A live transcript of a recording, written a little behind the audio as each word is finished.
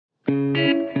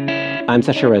I'm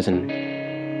Sacha Rosen.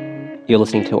 You're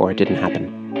listening to Or It Didn't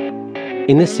Happen.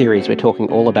 In this series, we're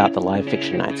talking all about the live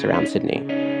fiction nights around Sydney,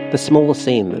 the smaller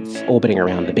scene that's orbiting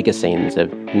around the bigger scenes of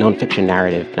non-fiction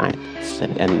narrative nights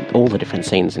and all the different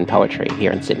scenes in poetry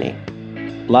here in Sydney.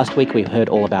 Last week, we heard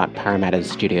all about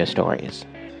Parramatta's studio stories.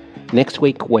 Next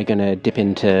week, we're going to dip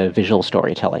into visual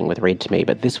storytelling with Read to Me,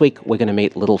 but this week, we're going to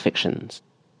meet Little Fictions,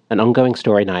 an ongoing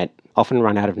story night often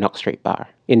run out of Knox Street Bar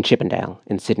in Chippendale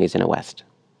in Sydney's inner west.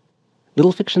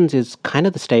 Little Fictions is kind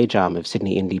of the stage arm of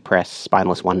Sydney indie press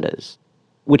Spineless Wonders,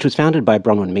 which was founded by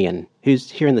Bronwyn Meehan, who's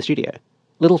here in the studio.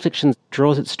 Little Fictions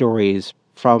draws its stories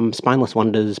from Spineless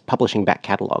Wonders' publishing back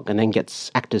catalogue and then gets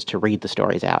actors to read the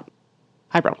stories out.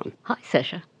 Hi, Bronwyn. Hi,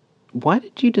 Sacha. Why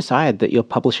did you decide that your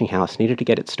publishing house needed to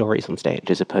get its stories on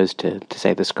stage as opposed to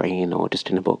say, the screen or just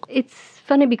in a book? It's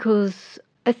funny because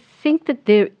I think that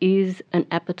there is an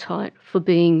appetite for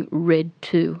being read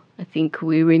to. I think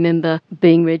we remember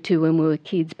being read to when we were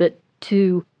kids, but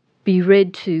to be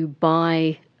read to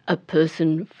by a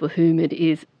person for whom it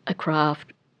is a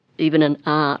craft, even an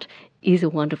art, is a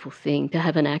wonderful thing. To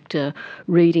have an actor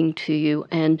reading to you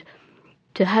and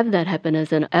to have that happen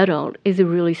as an adult is a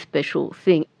really special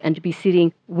thing. And to be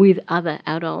sitting with other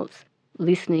adults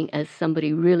listening as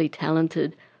somebody really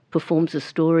talented performs a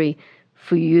story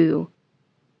for you,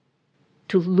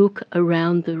 to look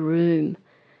around the room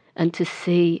and to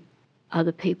see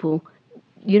other people.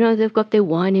 You know, they've got their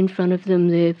wine in front of them,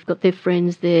 they've got their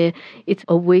friends there. It's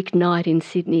a weeknight in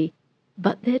Sydney,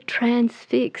 but they're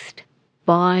transfixed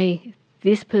by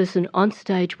this person on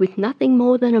stage with nothing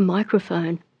more than a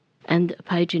microphone and a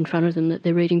page in front of them that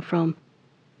they're reading from.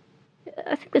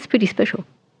 I think that's pretty special.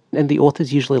 And the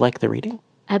authors usually like the reading?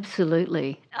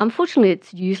 Absolutely. Unfortunately,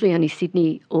 it's usually only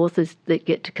Sydney authors that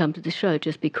get to come to the show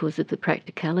just because of the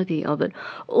practicality of it.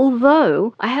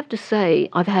 Although, I have to say,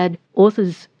 I've had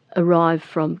authors arrive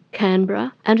from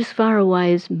Canberra and as far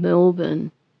away as Melbourne.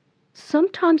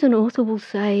 Sometimes an author will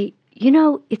say, you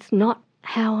know, it's not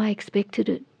how I expected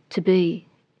it to be.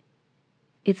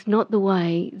 It's not the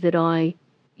way that I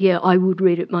would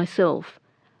read it myself,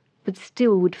 but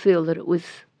still would feel that it was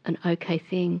an okay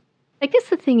thing. I guess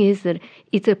the thing is that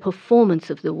it's a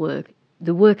performance of the work.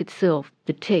 The work itself,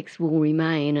 the text will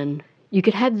remain, and you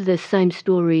could have the same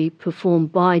story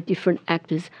performed by different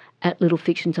actors at Little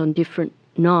Fictions on different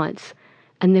nights,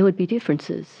 and there would be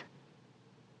differences.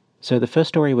 So the first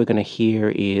story we're going to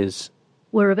hear is...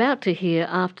 We're about to hear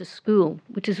After School,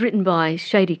 which is written by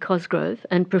Shady Cosgrove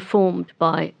and performed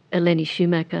by Eleni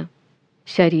Schumacher.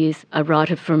 Shady is a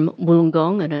writer from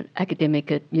Wollongong and an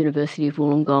academic at University of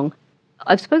Wollongong.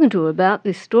 I've spoken to her about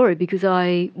this story because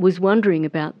I was wondering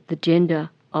about the gender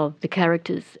of the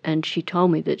characters, and she told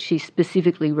me that she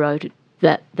specifically wrote it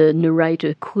that the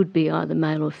narrator could be either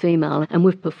male or female, and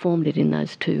we've performed it in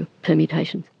those two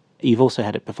permutations. You've also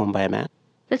had it performed by a man?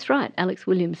 That's right. Alex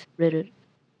Williams read it.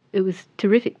 It was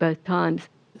terrific both times.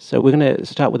 So we're going to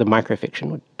start with a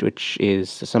microfiction, which is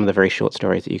some of the very short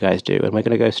stories that you guys do, and we're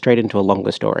going to go straight into a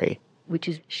longer story. Which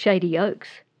is Shady Oaks,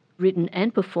 written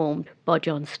and performed by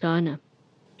John Steiner.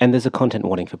 And there's a content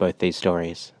warning for both these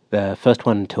stories. The first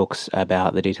one talks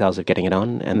about the details of getting it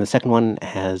on, and the second one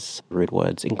has rude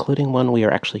words, including one we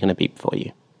are actually going to beep for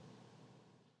you.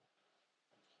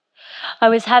 I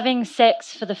was having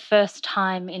sex for the first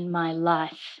time in my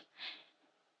life.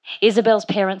 Isabel's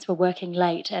parents were working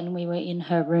late and we were in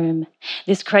her room,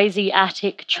 this crazy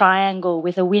attic triangle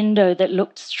with a window that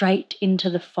looked straight into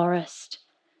the forest.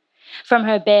 From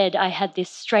her bed, I had this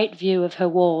straight view of her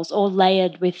walls, all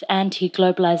layered with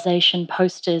anti-globalization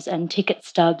posters and ticket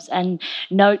stubs and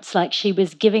notes like she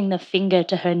was giving the finger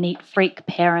to her neat freak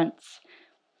parents.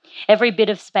 Every bit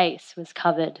of space was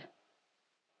covered.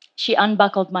 She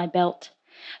unbuckled my belt.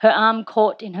 Her arm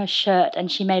caught in her shirt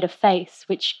and she made a face,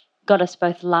 which got us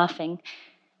both laughing.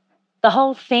 The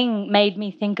whole thing made me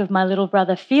think of my little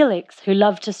brother Felix, who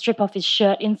loved to strip off his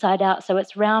shirt inside out so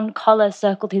its round collar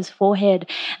circled his forehead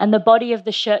and the body of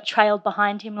the shirt trailed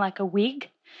behind him like a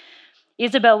wig.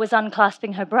 Isabel was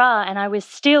unclasping her bra and I was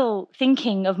still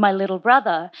thinking of my little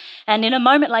brother. And in a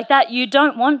moment like that, you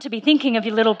don't want to be thinking of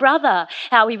your little brother,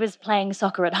 how he was playing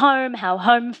soccer at home, how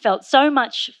home felt so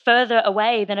much further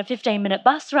away than a 15-minute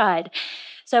bus ride.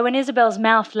 So when Isabel's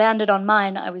mouth landed on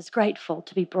mine, I was grateful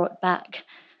to be brought back.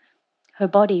 Her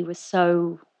body was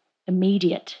so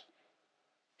immediate,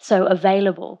 so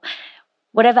available.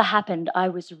 Whatever happened, I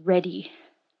was ready.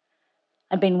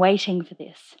 I'd been waiting for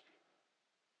this.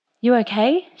 "You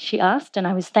okay?" she asked, and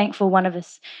I was thankful one of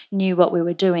us knew what we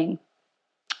were doing.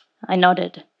 I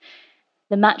nodded.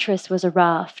 The mattress was a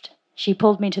raft. She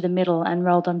pulled me to the middle and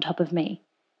rolled on top of me.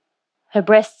 Her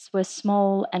breasts were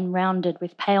small and rounded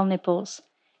with pale nipples.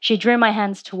 She drew my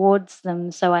hands towards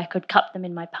them so I could cup them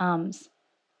in my palms.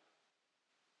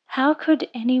 How could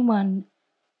anyone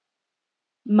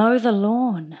mow the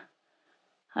lawn?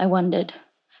 I wondered.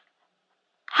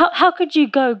 How could you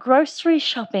go grocery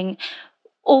shopping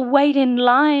or wait in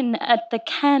line at the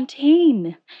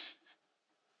canteen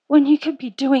when you could be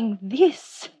doing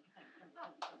this?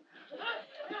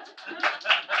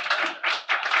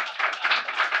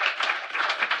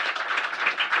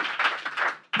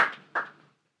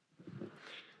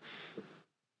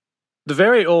 The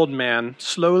very old man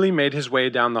slowly made his way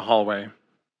down the hallway.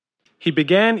 He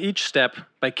began each step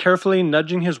by carefully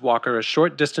nudging his walker a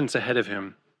short distance ahead of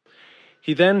him.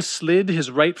 He then slid his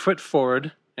right foot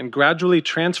forward and gradually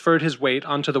transferred his weight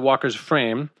onto the walker's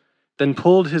frame, then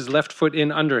pulled his left foot in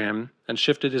under him and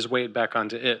shifted his weight back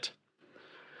onto it.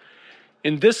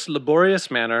 In this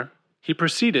laborious manner, he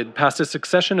proceeded past a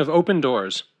succession of open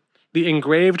doors, the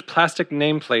engraved plastic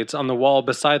nameplates on the wall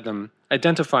beside them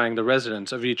identifying the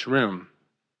residents of each room.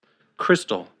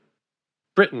 Crystal,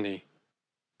 Brittany,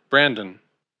 Brandon,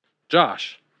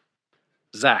 Josh,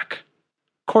 Zach,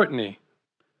 Courtney,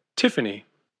 Tiffany,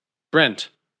 Brent,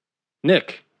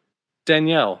 Nick,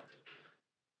 Danielle.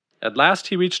 At last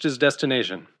he reached his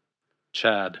destination,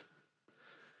 Chad.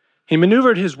 He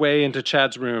maneuvered his way into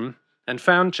Chad's room and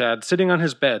found Chad sitting on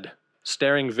his bed,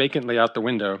 staring vacantly out the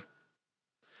window.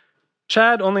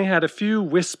 Chad only had a few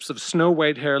wisps of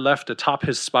snow-white hair left atop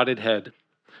his spotted head,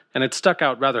 and it stuck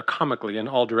out rather comically in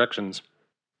all directions.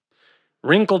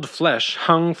 Wrinkled flesh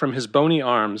hung from his bony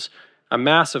arms, a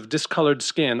mass of discolored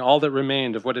skin, all that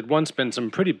remained of what had once been some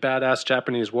pretty badass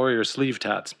Japanese warrior sleeve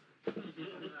tats.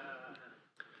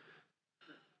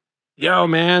 "Yo,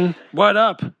 man, what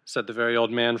up?" said the very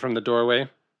old man from the doorway,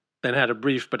 then had a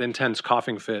brief but intense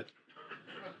coughing fit.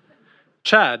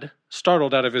 Chad,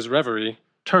 startled out of his reverie,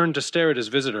 turned to stare at his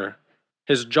visitor,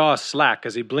 his jaw slack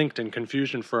as he blinked in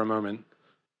confusion for a moment.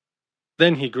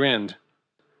 Then he grinned.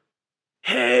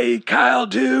 "Hey, Kyle,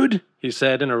 dude," he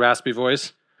said in a raspy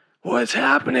voice. "What's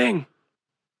happening?"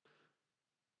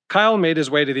 Kyle made his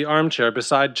way to the armchair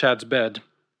beside Chad's bed,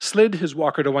 slid his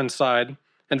walker to one side,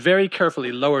 and very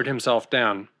carefully lowered himself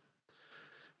down.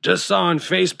 "Just saw on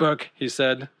Facebook," he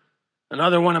said.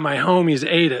 "Another one of my homies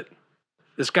ate it.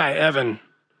 This guy, Evan.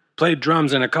 Played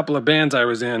drums in a couple of bands I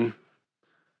was in."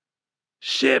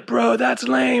 "Shit, bro, that's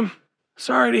lame.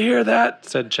 Sorry to hear that,"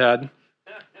 said Chad.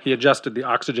 He adjusted the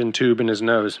oxygen tube in his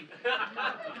nose.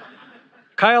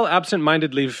 Kyle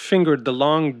absent-mindedly fingered the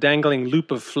long, dangling loop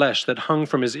of flesh that hung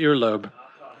from his earlobe,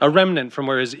 a remnant from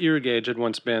where his ear gauge had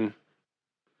once been.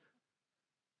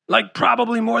 "Like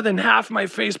probably more than half my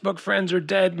Facebook friends are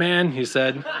dead, man," he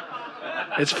said.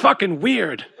 "It's fucking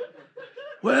weird."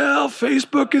 "Well,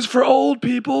 Facebook is for old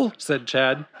people," said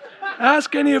Chad.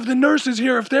 "Ask any of the nurses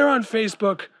here if they're on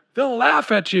Facebook. They'll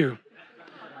laugh at you."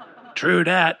 "True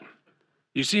that.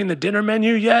 You seen the dinner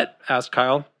menu yet?" asked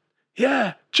Kyle.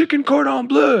 "Yeah, chicken cordon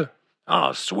bleu."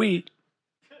 "Oh, sweet."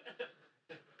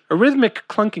 A rhythmic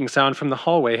clunking sound from the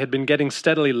hallway had been getting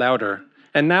steadily louder,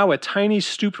 and now a tiny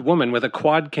stooped woman with a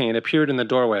quad cane appeared in the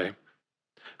doorway.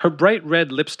 Her bright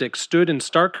red lipstick stood in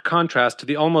stark contrast to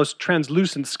the almost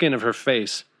translucent skin of her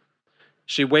face.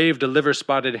 She waved a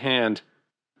liver-spotted hand.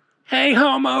 "Hey,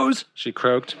 homos," she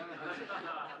croaked.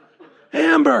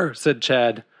 "Amber," said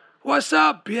Chad. "What's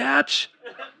up, biatch?"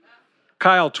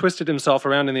 Kyle twisted himself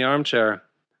around in the armchair.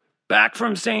 "Back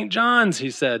from St. John's," he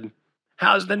said.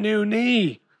 "How's the new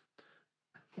knee?"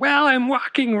 "Well, I'm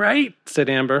walking right," said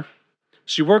Amber.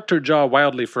 She worked her jaw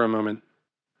wildly for a moment.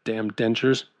 Damn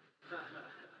dentures.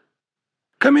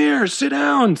 "Come here, sit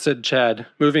down," said Chad,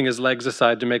 moving his legs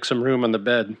aside to make some room on the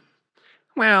bed.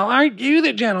 "Well, aren't you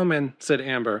the gentleman?" said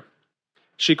Amber.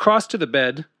 She crossed to the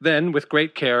bed, then, with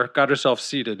great care, got herself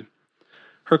seated.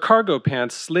 Her cargo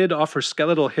pants slid off her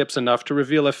skeletal hips enough to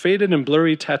reveal a faded and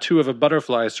blurry tattoo of a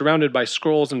butterfly surrounded by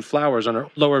scrolls and flowers on her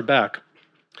lower back.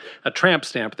 A tramp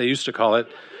stamp, they used to call it,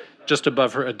 just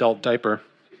above her adult diaper.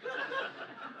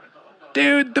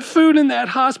 "Dude, the food in that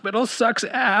hospital sucks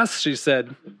ass," she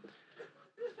said.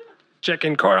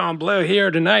 "Chicken cordon bleu here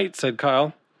tonight," said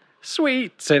Kyle.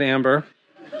 "Sweet," said Amber.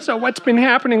 "So what's been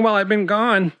happening while I've been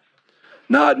gone?"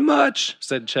 "Not much,"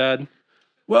 said Chad.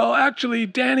 "Well, actually,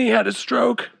 Danny had a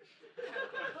stroke."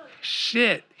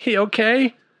 "Shit, he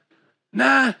okay?"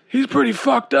 "Nah, he's pretty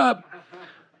fucked up."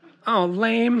 "Oh,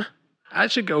 lame. I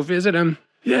should go visit him."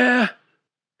 "Yeah."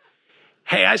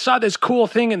 "Hey, I saw this cool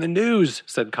thing in the news,"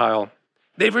 said Kyle.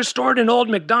 "They've restored an old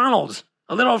McDonald's.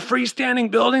 A little freestanding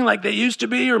building like they used to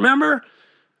be, remember?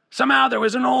 Somehow there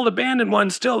was an old abandoned one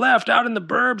still left out in the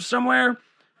burbs somewhere,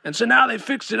 and so now they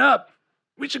fixed it up.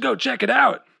 We should go check it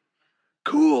out."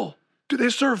 "Cool. Do they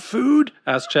serve food?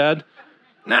 Asked Chad.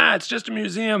 Nah, it's just a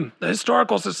museum. The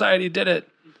Historical Society did it.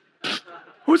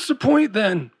 What's the point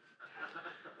then?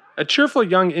 A cheerful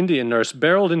young Indian nurse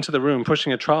barreled into the room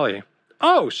pushing a trolley.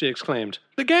 Oh, she exclaimed.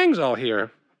 The gang's all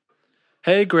here.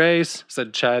 Hey, Grace,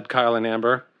 said Chad, Kyle, and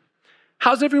Amber.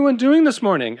 How's everyone doing this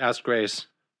morning? Asked Grace.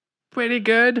 Pretty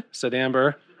good, said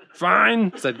Amber.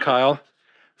 Fine, said Kyle.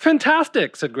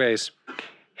 Fantastic, said Grace.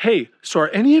 Hey, so are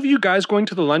any of you guys going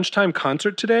to the lunchtime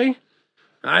concert today?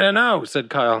 I don't know, said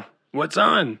Kyle. What's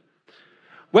on?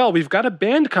 Well, we've got a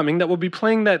band coming that will be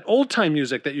playing that old-time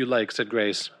music that you like, said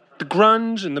Grace. The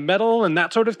grunge and the metal and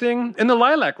that sort of thing in the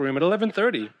Lilac Room at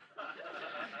 11:30.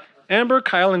 Amber,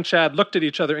 Kyle, and Chad looked at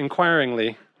each other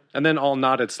inquiringly, and then all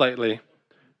nodded slightly.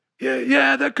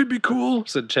 Yeah, that could be cool,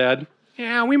 said Chad.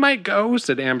 Yeah, we might go,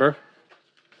 said Amber.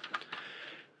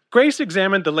 Grace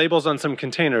examined the labels on some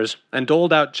containers and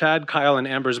doled out Chad, Kyle, and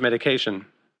Amber's medication.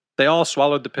 They all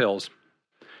swallowed the pills.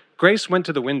 Grace went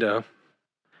to the window.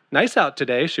 Nice out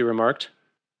today, she remarked.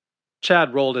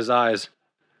 Chad rolled his eyes.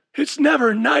 It's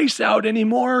never nice out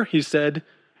anymore, he said.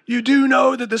 You do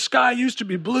know that the sky used to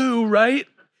be blue, right?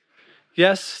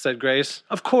 Yes, said Grace,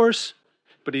 of course.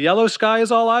 But a yellow sky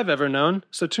is all I've ever known,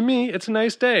 so to me it's a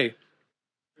nice day.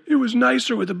 It was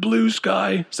nicer with a blue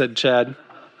sky, said Chad.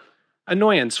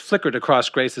 Annoyance flickered across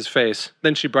Grace's face,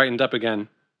 then she brightened up again.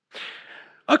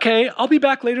 Okay, I'll be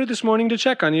back later this morning to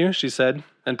check on you, she said,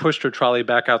 and pushed her trolley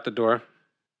back out the door.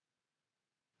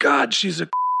 God, she's a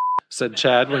said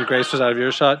Chad when Grace was out of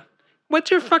earshot.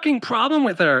 What's your fucking problem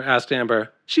with her? Asked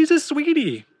Amber. She's a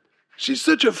sweetie. She's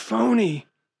such a phony.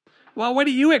 Well, what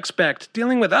do you expect,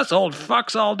 dealing with us old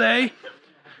fucks all day?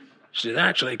 She's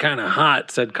actually kind of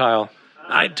hot, said Kyle.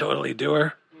 I'd totally do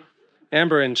her.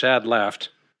 Amber and Chad laughed.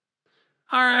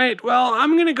 All right, well,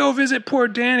 I'm going to go visit poor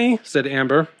Danny, said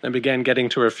Amber, and began getting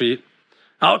to her feet.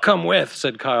 I'll come with,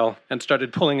 said Kyle, and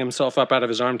started pulling himself up out of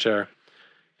his armchair.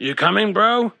 You coming,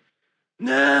 bro?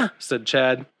 Nah, said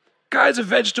Chad. Guy's a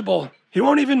vegetable. He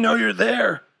won't even know you're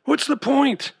there. What's the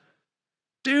point?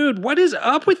 Dude, what is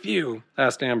up with you?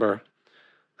 Asked Amber.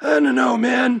 I don't know,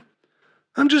 man.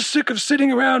 I'm just sick of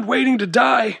sitting around waiting to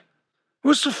die.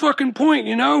 What's the fucking point,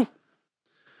 you know?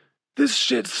 This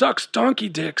shit sucks donkey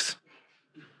dicks.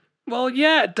 Well,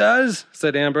 yeah, it does,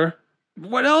 said Amber.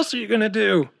 What else are you gonna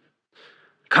do?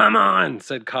 Come on,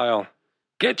 said Kyle.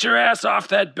 Get your ass off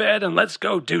that bed and let's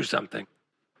go do something.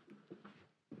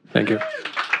 Thank you.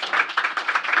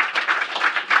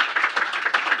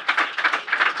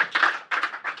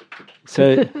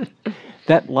 So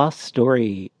that last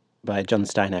story by John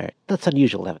Steiner, that's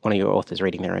unusual to have one of your authors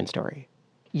reading their own story.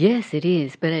 Yes, it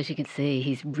is, but as you can see,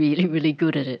 he's really, really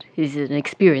good at it. He's an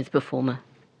experienced performer.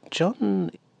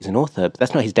 John is an author, but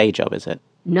that's not his day job, is it?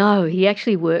 No, he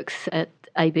actually works at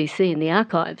ABC in the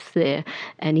archives there,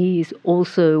 and he's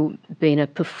also been a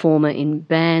performer in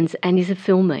bands, and he's a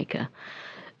filmmaker.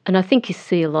 And I think you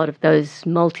see a lot of those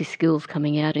multi-skills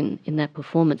coming out in that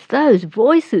performance. Those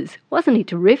voices, wasn't he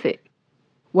terrific?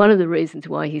 One of the reasons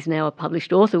why he's now a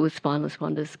published author with Spineless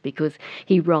Wonders, because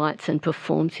he writes and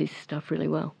performs his stuff really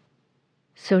well.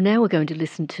 So now we're going to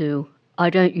listen to I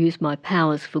Don't Use My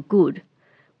Powers for Good,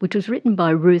 which was written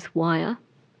by Ruth Wire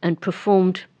and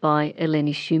performed by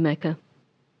Eleni Shoemaker.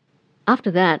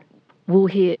 After that, we'll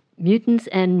hear Mutants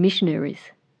and Missionaries,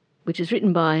 which is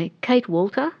written by Kate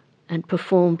Walter and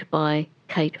performed by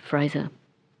Kate Fraser.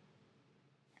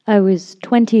 I was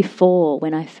 24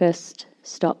 when I first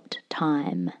stopped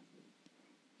time.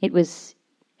 It was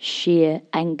sheer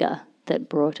anger that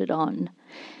brought it on.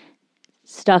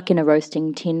 Stuck in a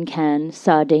roasting tin can,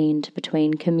 sardined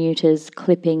between commuters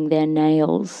clipping their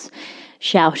nails,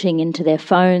 shouting into their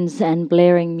phones and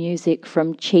blaring music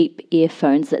from cheap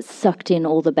earphones that sucked in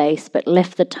all the bass but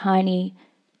left the tiny,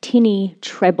 tinny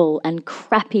treble and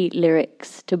crappy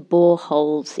lyrics to bore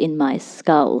holes in my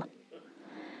skull.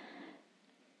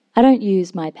 I don't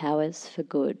use my powers for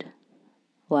good.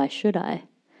 Why should I?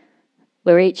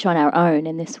 We're each on our own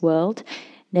in this world,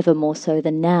 never more so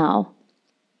than now.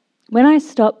 When I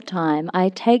stop time, I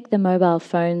take the mobile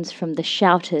phones from the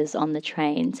shouters on the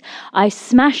trains. I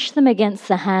smash them against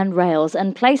the handrails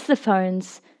and place the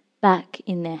phones back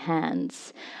in their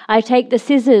hands. I take the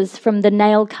scissors from the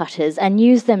nail cutters and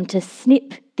use them to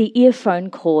snip the earphone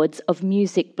cords of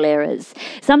music blarers.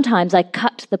 Sometimes I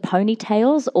cut the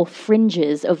ponytails or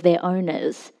fringes of their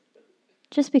owners,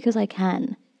 just because I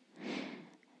can.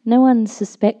 No one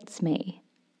suspects me.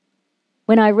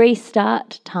 When I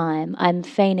restart time, I'm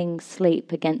feigning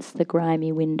sleep against the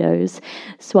grimy windows,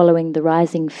 swallowing the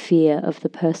rising fear of the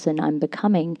person I'm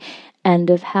becoming and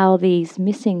of how these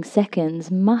missing seconds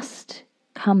must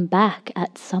come back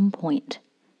at some point.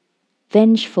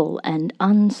 vengeful and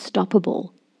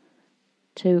unstoppable,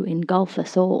 to engulf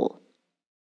us all.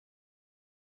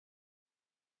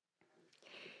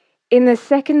 In the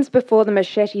seconds before the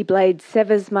machete blade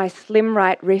severs my slim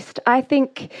right wrist, I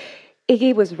think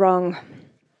Iggy was wrong.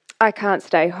 I can't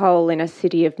stay whole in a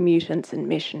city of mutants and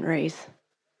missionaries.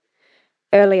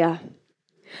 Earlier,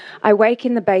 I wake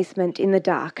in the basement in the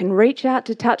dark and reach out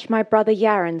to touch my brother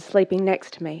Yaron sleeping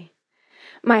next to me.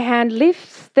 My hand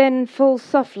lifts, then falls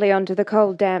softly onto the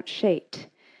cold, damp sheet.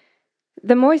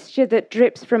 The moisture that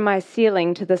drips from my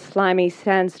ceiling to the slimy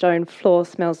sandstone floor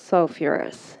smells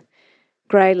sulphurous.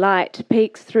 Grey light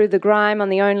peeks through the grime on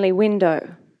the only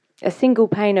window, a single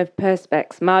pane of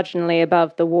perspex marginally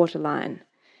above the waterline.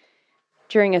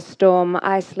 During a storm,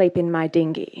 I sleep in my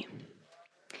dinghy.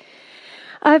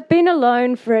 I've been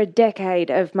alone for a decade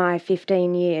of my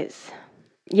 15 years.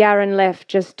 Yaron left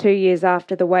just 2 years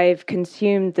after the wave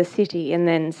consumed the city and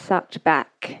then sucked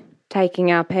back,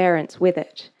 taking our parents with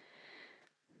it.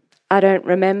 I don't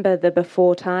remember the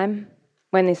before time,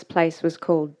 when this place was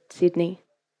called Sydney.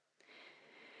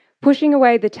 Pushing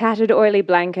away the tattered, oily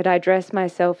blanket, I dress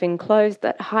myself in clothes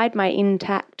that hide my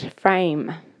intact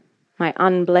frame, my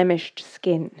unblemished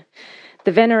skin,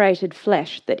 the venerated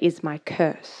flesh that is my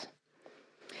curse.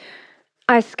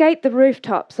 I skate the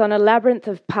rooftops on a labyrinth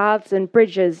of paths and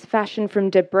bridges fashioned from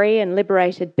debris and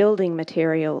liberated building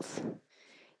materials.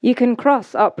 You can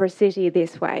cross Opera City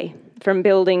this way, from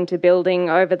building to building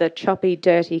over the choppy,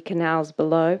 dirty canals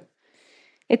below.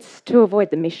 It's to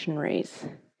avoid the missionaries.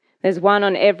 There's one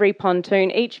on every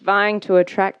pontoon, each vying to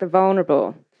attract the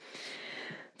vulnerable.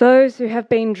 Those who have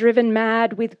been driven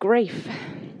mad with grief.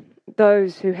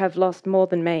 Those who have lost more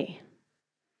than me.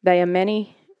 They are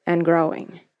many and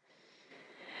growing.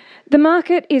 The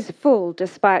market is full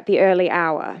despite the early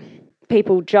hour.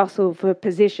 People jostle for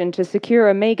position to secure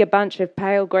a meagre bunch of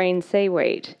pale green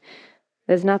seaweed.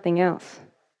 There's nothing else.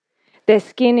 Their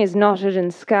skin is knotted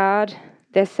and scarred,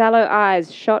 their sallow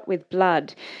eyes shot with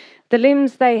blood. The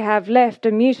limbs they have left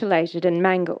are mutilated and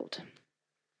mangled.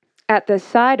 At the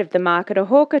side of the market, a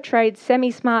hawker trades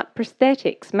semi-smart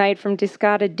prosthetics made from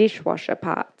discarded dishwasher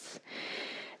parts.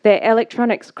 Their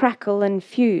electronics crackle and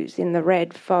fuse in the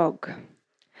red fog.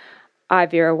 I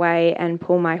veer away and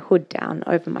pull my hood down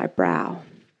over my brow.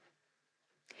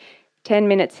 10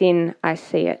 minutes in, I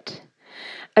see it.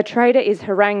 A trader is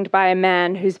harangued by a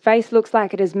man whose face looks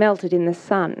like it has melted in the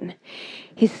sun.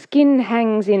 His skin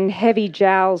hangs in heavy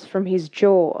jowls from his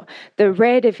jaw, the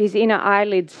red of his inner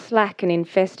eyelids slack and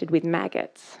infested with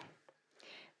maggots.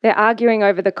 They're arguing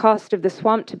over the cost of the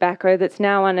swamp tobacco that's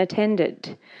now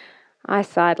unattended. I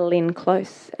sidle in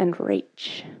close and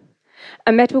reach.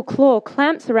 A metal claw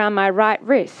clamps around my right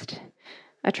wrist.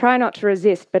 I try not to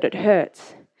resist, but it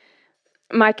hurts.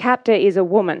 My captor is a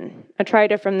woman, a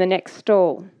trader from the next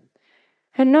stall.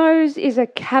 Her nose is a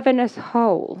cavernous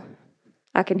hole.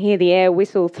 I can hear the air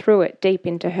whistle through it deep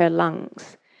into her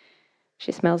lungs.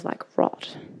 She smells like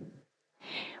rot.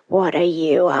 "What are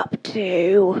you up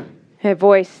to?" Her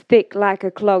voice thick like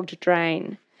a clogged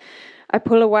drain. I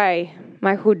pull away.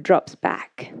 My hood drops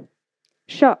back.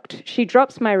 Shocked, she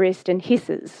drops my wrist and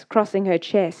hisses, crossing her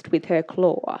chest with her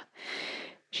claw.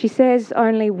 She says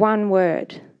only one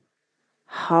word.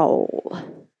 "Hole."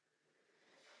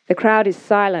 The crowd is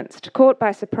silenced, caught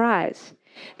by surprise.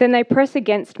 Then they press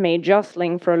against me,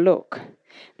 jostling for a look.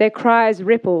 Their cries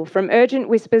ripple, from urgent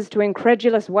whispers to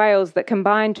incredulous wails that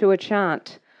combine to a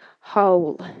chant.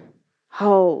 Hole,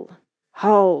 hole,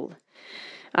 hole.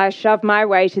 I shove my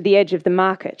way to the edge of the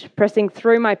market, pressing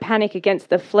through my panic against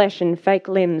the flesh and fake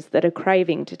limbs that are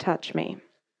craving to touch me.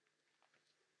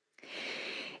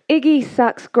 Iggy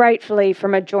sucks gratefully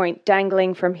from a joint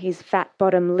dangling from his fat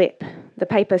bottom lip, the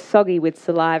paper soggy with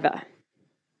saliva.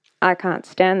 I can't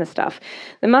stand the stuff.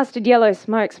 The mustard yellow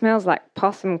smoke smells like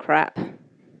possum crap.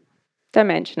 "Don't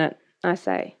mention it," I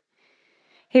say.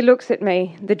 He looks at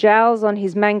me, the jowls on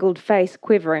his mangled face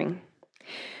quivering.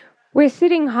 We're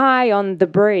sitting high on the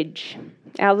bridge,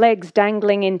 our legs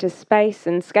dangling into space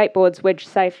and skateboards wedged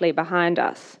safely behind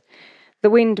us. The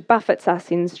wind buffets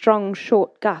us in strong,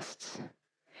 short gusts.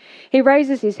 He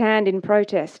raises his hand in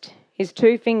protest, his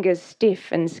 2 fingers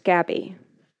stiff and scabby.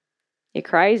 "You're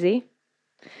crazy."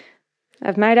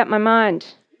 "I've made up my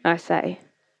mind," I say.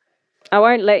 "I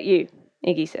won't let you,"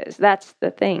 Iggy says. "That's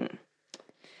the thing."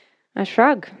 I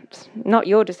shrug. It's not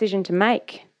your decision to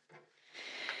make.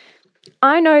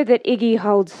 I know that Iggy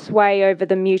holds sway over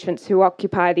the mutants who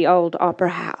occupy the old opera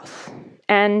house,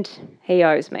 and he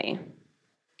owes me.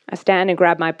 I stand and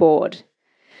grab my board.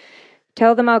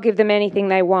 "Tell them I'll give them anything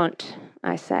they want,"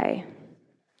 I say.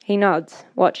 He nods,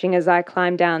 watching as I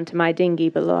climb down to my dinghy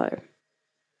below.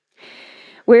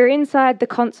 We're inside the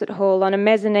concert hall on a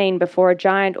mezzanine before a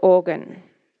giant organ.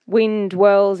 Wind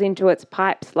whirls into its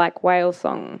pipes like whale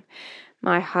song.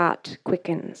 My heart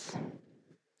quickens.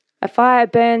 A fire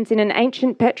burns in an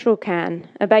ancient petrol can,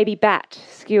 a baby bat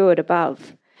skewered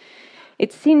above.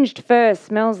 Its singed fur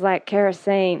smells like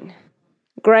kerosene.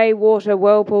 Grey water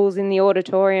whirlpools in the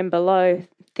auditorium below,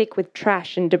 thick with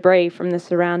trash and debris from the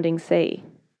surrounding sea.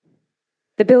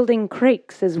 The building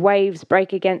creaks as waves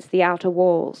break against the outer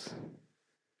walls.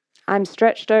 I'm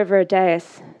stretched over a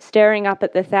dais, staring up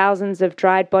at the thousands of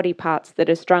dried body parts that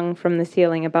are strung from the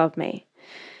ceiling above me.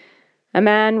 A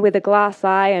man with a glass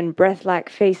eye and breath like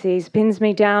feces pins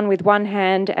me down with one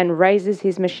hand and raises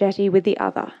his machete with the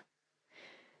other.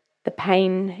 The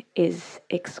pain is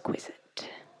exquisite.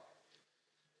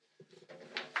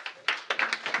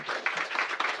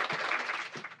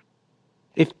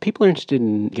 If people are interested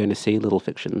in going to see Little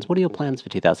Fictions, what are your plans for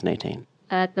 2018?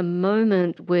 At the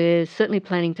moment, we're certainly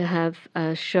planning to have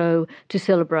a show to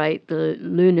celebrate the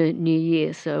Lunar New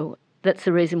Year. So that's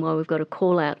the reason why we've got a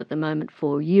call out at the moment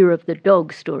for Year of the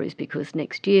Dog stories, because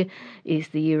next year is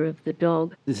the Year of the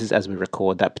Dog. This is as we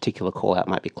record. That particular call out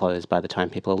might be closed by the time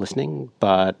people are listening,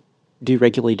 but do you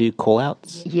regularly do call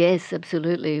outs? Yes,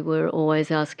 absolutely. We're always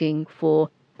asking for,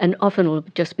 and often it'll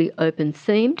just be open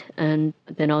themed, and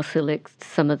then I'll select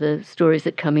some of the stories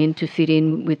that come in to fit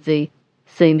in with the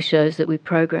theme shows that we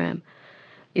program.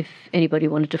 If anybody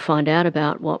wanted to find out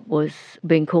about what was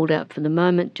being called out for the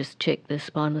moment, just check the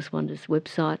Spineless Wonders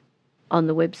website. On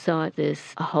the website,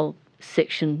 there's a whole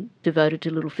section devoted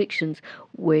to Little Fictions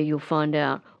where you'll find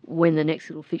out when the next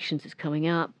Little Fictions is coming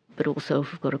up, but also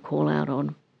if we've got a call out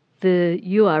on. The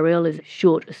URL is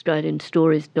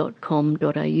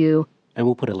shortaustralianstories.com.au. And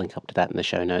we'll put a link up to that in the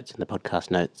show notes and the podcast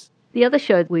notes. The other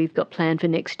show we've got planned for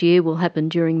next year will happen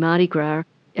during Mardi Gras,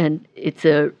 and it's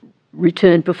a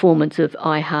return performance of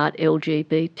I Heart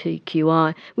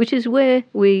LGBTQI, which is where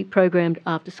we programmed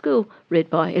After School, read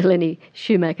by Eleni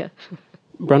Shoemaker.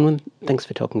 Bronwyn, thanks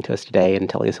for talking to us today and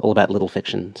telling us all about Little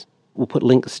Fictions. We'll put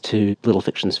links to Little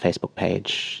Fictions' Facebook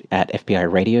page at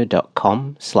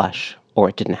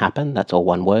fbiradio.com/oritdidn'thappen. That's all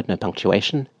one word, no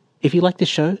punctuation. If you like this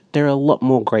show, there are a lot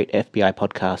more great FBI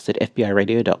podcasts at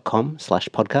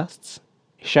fbiradio.com/podcasts.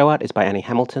 Show art is by Annie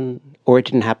Hamilton. Or It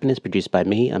Didn't Happen is produced by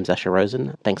me. I'm Zasha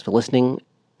Rosen. Thanks for listening.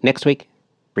 Next week,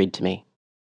 read to me.